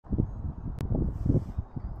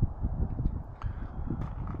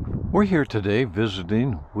We're here today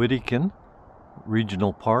visiting Wedekind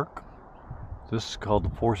Regional Park. This is called the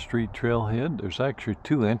 4th Street Trailhead. There's actually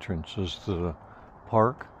two entrances to the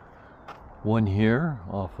park. One here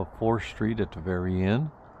off of 4th Street at the very end,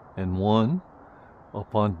 and one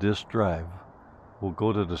up on this drive. We'll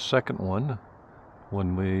go to the second one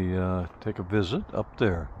when we take a visit up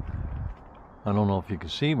there. I don't know if you can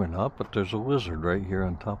see him or not, but there's a lizard right here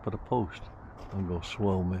on top of the post. I'll go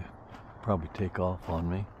slow, may probably take off on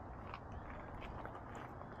me.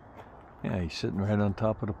 Yeah, he's sitting right on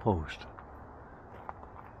top of the post.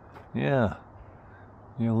 Yeah,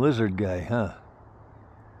 you're a lizard guy, huh?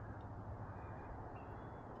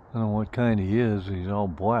 I don't know what kind he is. He's all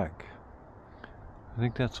black. I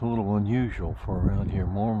think that's a little unusual for around here.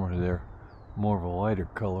 Normally they're more of a lighter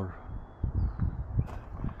color.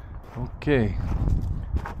 Okay,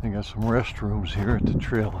 they got some restrooms here at the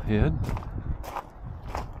trailhead.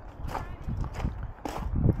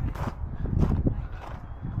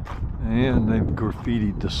 And they've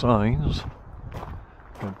graffitied the signs.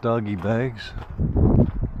 Got doggy bags.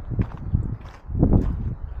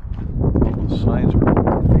 The signs are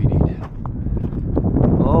graffitied.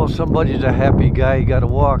 Oh, somebody's a happy guy. You gotta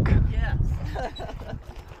walk. Yes.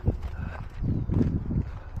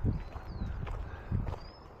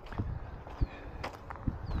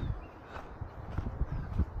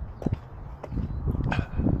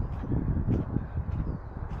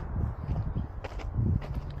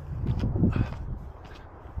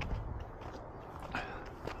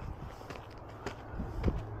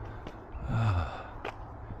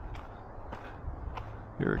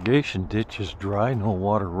 Irrigation ditch is dry, no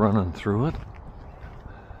water running through it.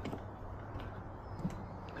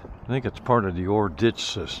 I think it's part of the ore ditch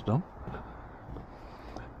system.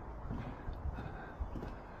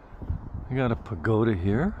 We got a pagoda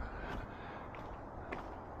here.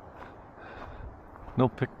 No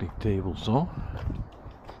picnic tables though.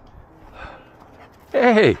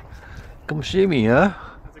 Hey, come see me, huh?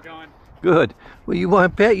 How's it going? Good. Well, you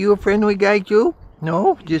want a pet? You a friendly guy too?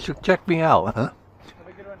 No? Just check me out, huh? Have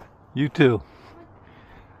a good one. You too.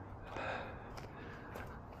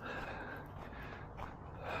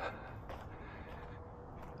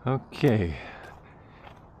 Okay.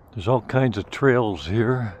 There's all kinds of trails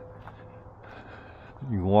here.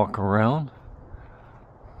 You can walk around.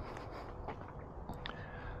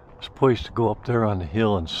 There's a place to go up there on the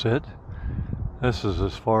hill and sit. This is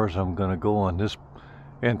as far as I'm going to go on this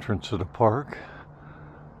entrance of the park.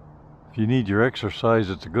 If you need your exercise,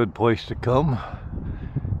 it's a good place to come.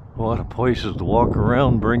 A lot of places to walk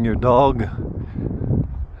around, bring your dog.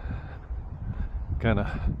 Kind of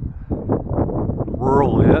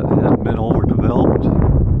rural yet, hasn't been overdeveloped.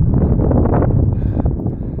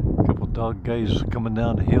 A couple dog guys coming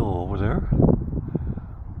down the hill over there.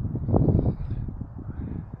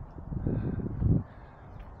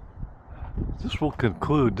 This will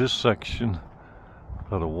conclude this section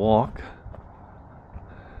of the walk.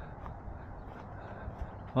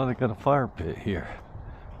 Oh, they got a fire pit here.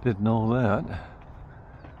 Didn't know that.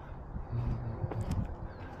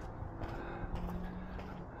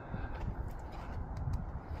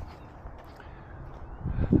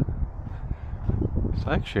 It's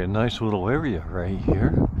actually a nice little area right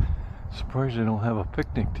here. Surprised they don't have a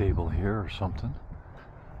picnic table here or something.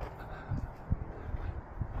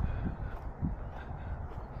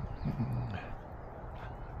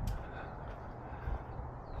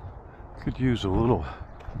 Could use a little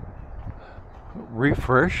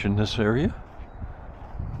refresh in this area.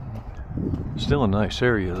 Still a nice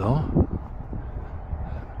area though.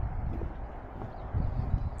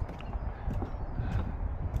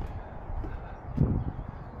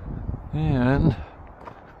 And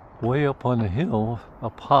way up on the hill,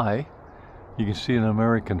 up high, you can see an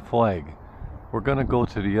American flag. We're gonna go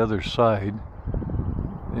to the other side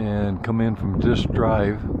and come in from this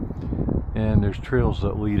drive, and there's trails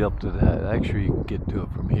that lead up to that. Actually, you can get to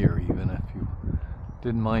it from here even if you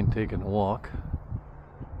didn't mind taking a walk.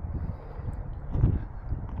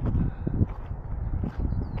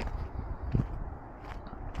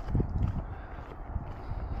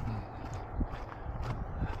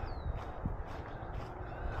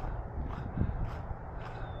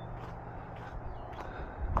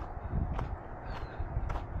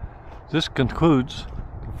 This concludes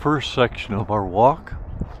the first section of our walk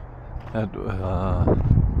at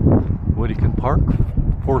Wedekind Park,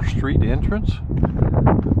 4th Street entrance.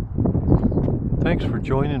 Thanks for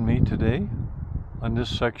joining me today on this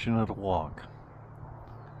section of the walk.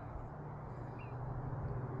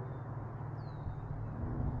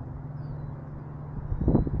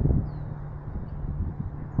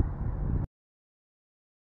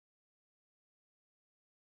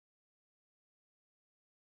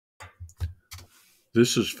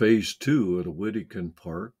 This is phase 2 of the Wedekind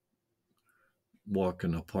Park Walk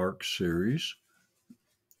in the Park series.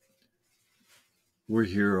 We're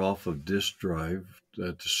here off of Disc Drive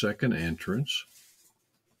at the second entrance.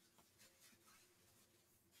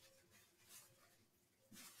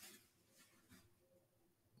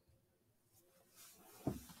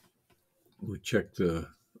 We check the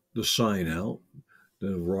sign out,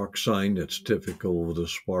 the rock sign that's typical of the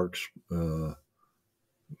Sparks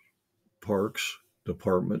Parks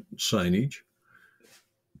Department signage.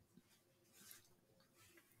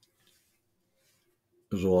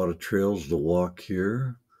 There's a lot of trails to walk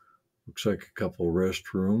here. Looks like a couple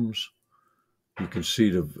restrooms. You can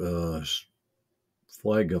see the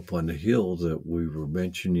flag up on the hill that we were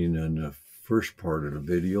mentioning in the first part of the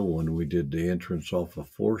video when we did the entrance off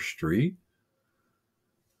of 4th Street.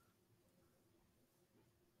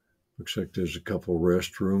 Looks like there's a couple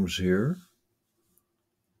restrooms here.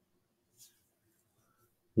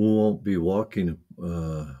 We won't be walking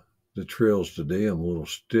the trails today. I'm a little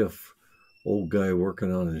stiff. Old guy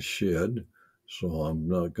working on his shed, so I'm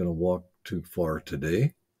not going to walk too far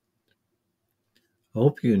today. I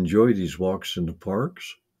hope you enjoy these walks in the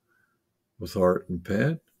parks with Art and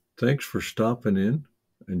Pat. Thanks for stopping in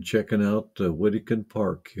and checking out Wedekind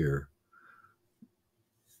Park here.